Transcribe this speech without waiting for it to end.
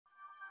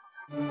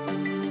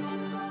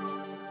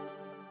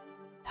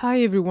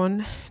Hi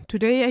everyone,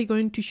 today I'm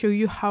going to show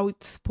you how to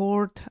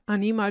export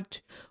an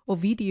image or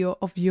video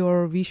of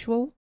your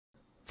visual.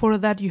 For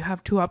that you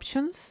have two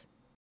options.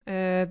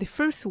 The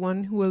first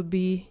one will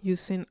be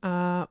using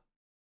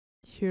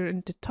here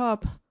in the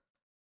top,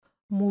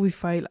 movie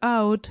file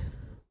out,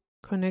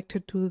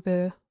 connected to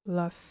the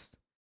last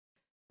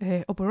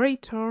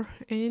operator,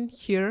 and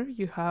here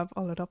you have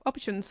a lot of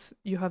options.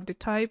 You have the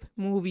type,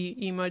 movie,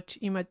 image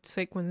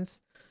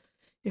sequence.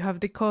 You have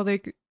the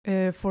codec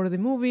for the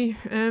movie,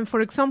 and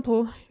for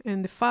example,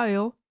 in the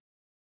file,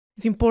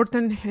 it's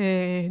important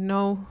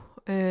know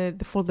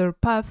the folder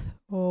path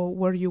or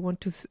where you want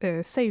to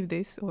save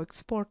this or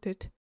export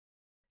it.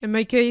 In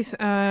my case,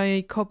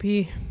 I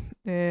copy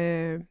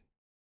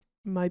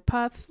my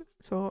path,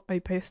 so I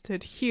paste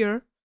it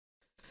here,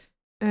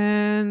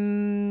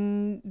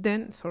 and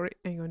then, sorry,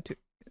 I'm going to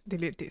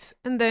delete this,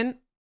 and then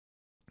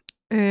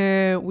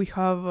we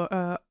have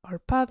our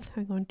path.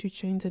 I'm going to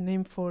change the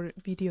name for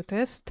video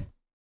test.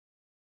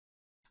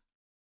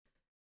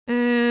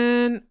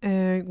 And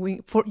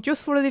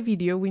just for the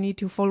video, we need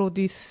to follow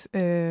this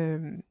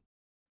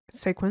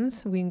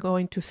sequence. We're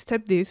going to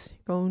step this,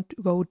 going to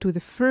go to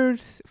the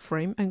first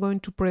frame. I'm going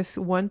to press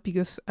 1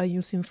 because I'm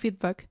using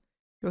feedback,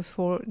 just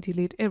for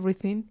delete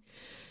everything.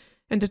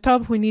 At the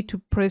top, we need to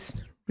press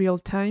real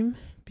time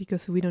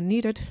because we don't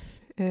need it.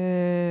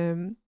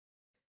 And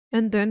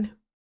then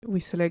we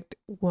select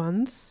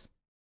once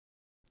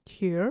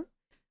here.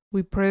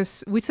 We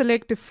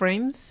select the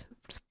frames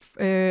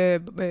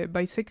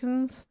by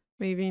seconds.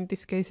 Maybe in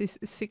this case it's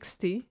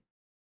 60.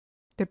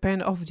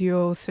 Depend of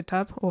your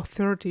setup, or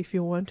 30 if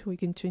you want. We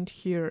can change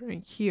here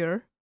and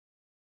here.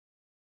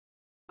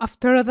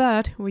 After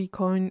that, we're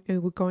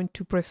going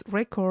to press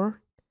record.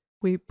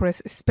 We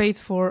press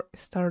space for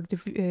start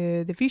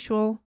the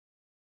visual.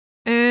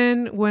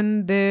 And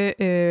when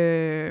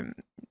the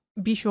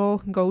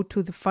visual go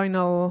to the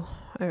final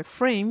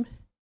frame,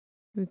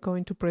 we're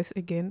going to press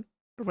again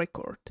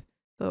record.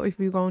 So if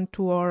we go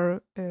into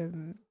our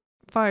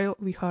file,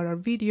 we have our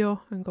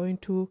video. I'm going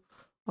to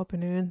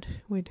open it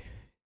with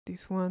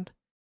this one,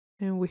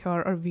 and we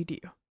have our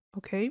video.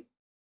 Okay,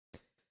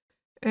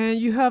 and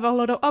you have a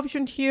lot of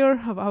options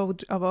here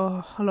about a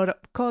lot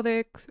of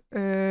codecs.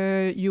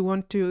 If you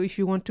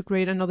want to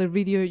create another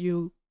video,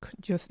 you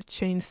just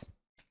change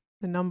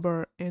the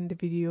number and the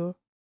video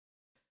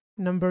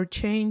number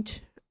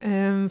change.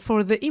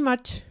 For the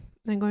image,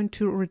 I'm going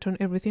to return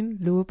everything,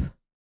 loop,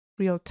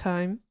 real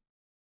time.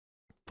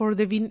 For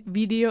the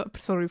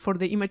for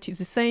the image is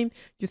the same.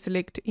 You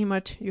select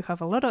image, you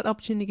have a lot of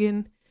options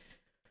again.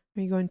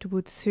 We're going to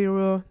put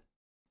 0,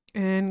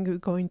 and we're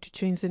going to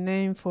change the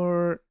name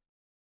for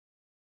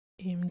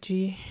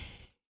img.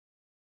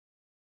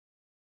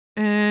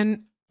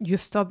 And you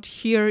stop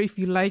here if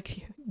you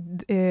like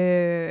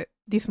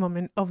this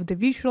moment of the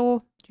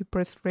visual. You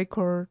press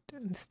record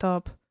and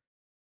stop,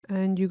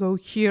 and you go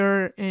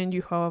here, and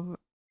you have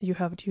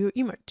your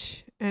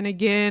image. And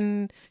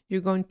again, you're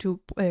going to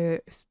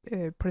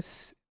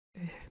press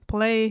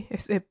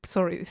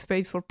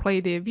space for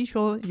play the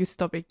visual. You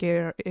stop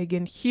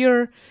again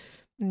here,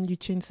 and you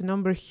change the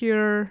number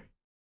here,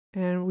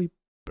 and we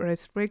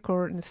press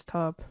record and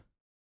stop,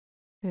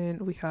 and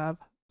we have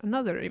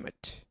another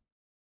image.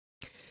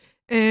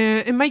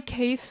 In my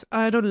case,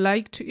 I don't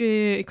like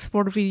to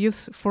export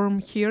videos from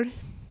here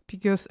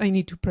because I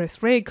need to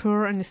press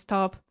record and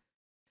stop.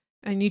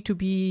 I need to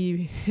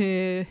be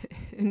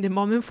in the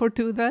moment for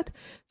do that.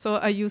 So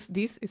I use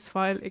this, it's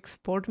file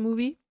export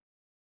movie.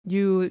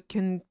 You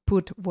can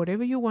put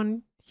whatever you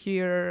want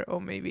here,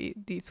 or maybe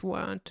this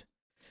one.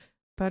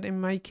 But in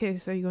my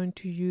case, I'm going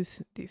to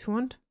use this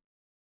one.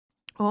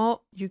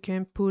 Or you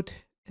can put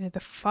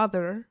the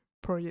father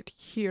project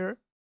here,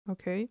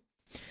 okay?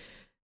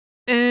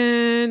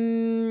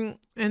 And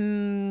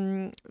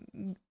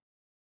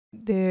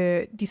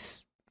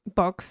this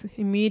box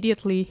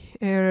immediately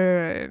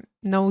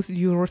knows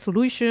your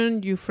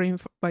resolution, your frame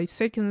by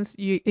seconds.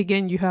 You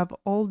have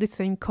all the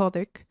same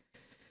codec.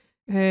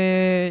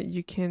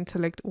 You can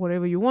select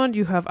whatever you want.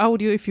 You have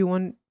audio. If you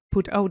want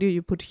put audio,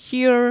 you put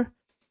here,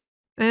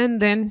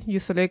 and then you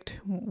select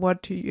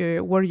what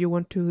where you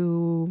want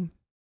to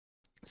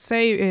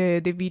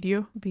save the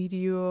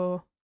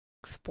video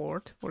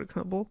export, for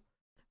example,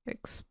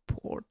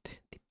 export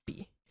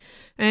dp.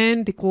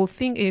 And the cool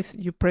thing is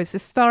you press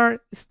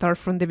start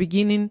from the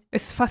beginning.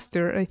 It's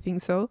faster, I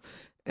think so.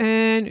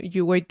 And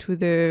you wait to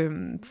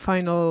the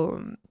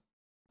final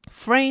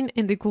frame.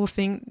 And the cool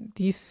thing,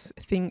 this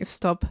thing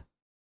stop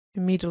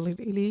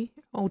immediately,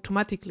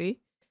 automatically.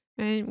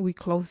 And we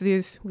close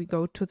this, we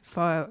go to the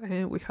file,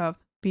 and we have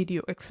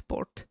video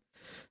export.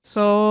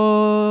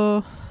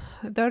 So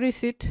that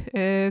is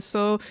it.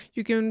 So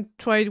you can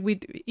try it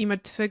with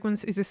image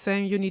sequence. It's the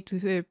same. You need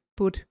to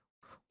put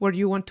where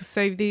you want to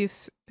save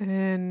this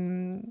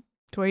and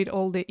trade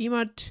all the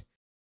image.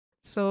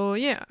 So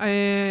yeah,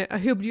 I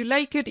hope you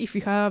like it. If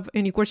you have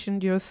any question,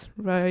 just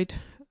write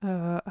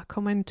a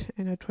comment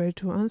and I try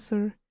to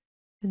answer.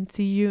 And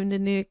see you in the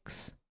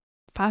next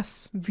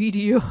fast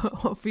video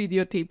of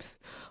video tips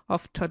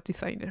of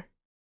TouchDesigner.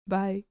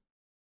 Bye.